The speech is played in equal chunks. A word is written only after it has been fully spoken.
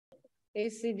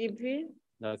ACDP.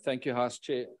 No, thank you, House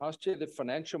Chair. House Chair, the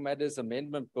Financial Matters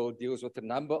Amendment Bill deals with a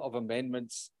number of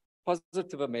amendments,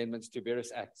 positive amendments to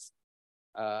various acts.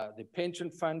 The Pension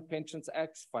Fund Pensions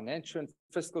Act, Financial and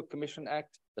Fiscal Commission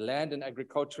Act, the Land and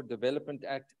Agricultural Development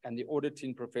Act, and the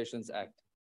Auditing Professions Act.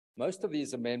 Most of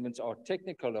these amendments are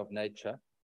technical of nature,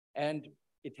 and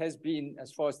it has been,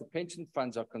 as far as the pension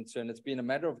funds are concerned, it's been a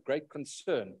matter of great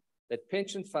concern that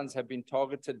pension funds have been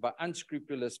targeted by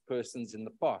unscrupulous persons in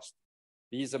the past.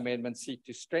 These amendments seek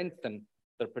to strengthen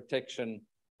the protection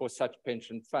for such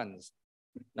pension funds.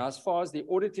 Now, as far as the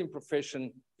auditing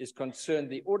profession is concerned,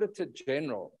 the Auditor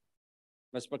General,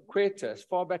 Ms. McQueta, as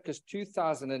far back as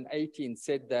 2018,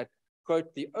 said that,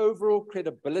 quote, the overall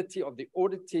credibility of the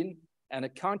auditing and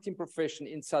accounting profession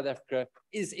in South Africa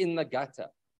is in the gutter.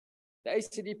 The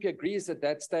ACDP agrees at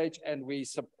that stage, and we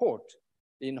support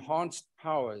the enhanced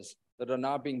powers that are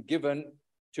now being given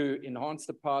to enhance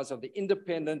the powers of the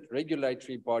independent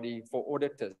regulatory body for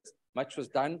auditors. Much was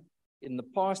done in the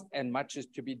past, and much is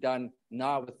to be done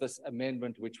now with this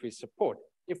amendment, which we support.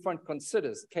 If one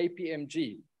considers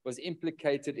KPMG was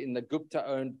implicated in the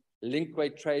Gupta-owned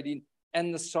Linkway trading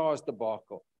and the SARS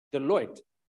debacle, Deloitte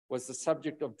was the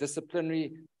subject of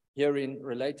disciplinary hearing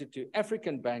related to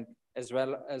African Bank, as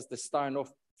well as the Steinhoff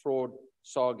fraud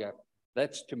saga.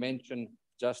 That's to mention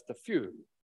just a few.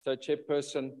 So,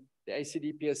 Chairperson, the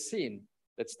ACDP has seen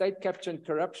that state capture and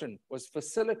corruption was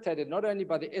facilitated not only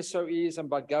by the SOEs and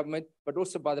by government, but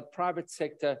also by the private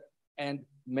sector, and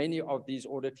many of these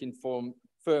auditing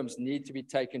firms need to be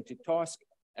taken to task,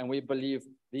 and we believe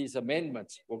these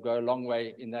amendments will go a long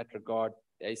way in that regard.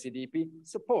 The ACDP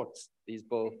supports these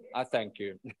bills. I thank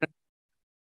you.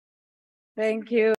 Thank you.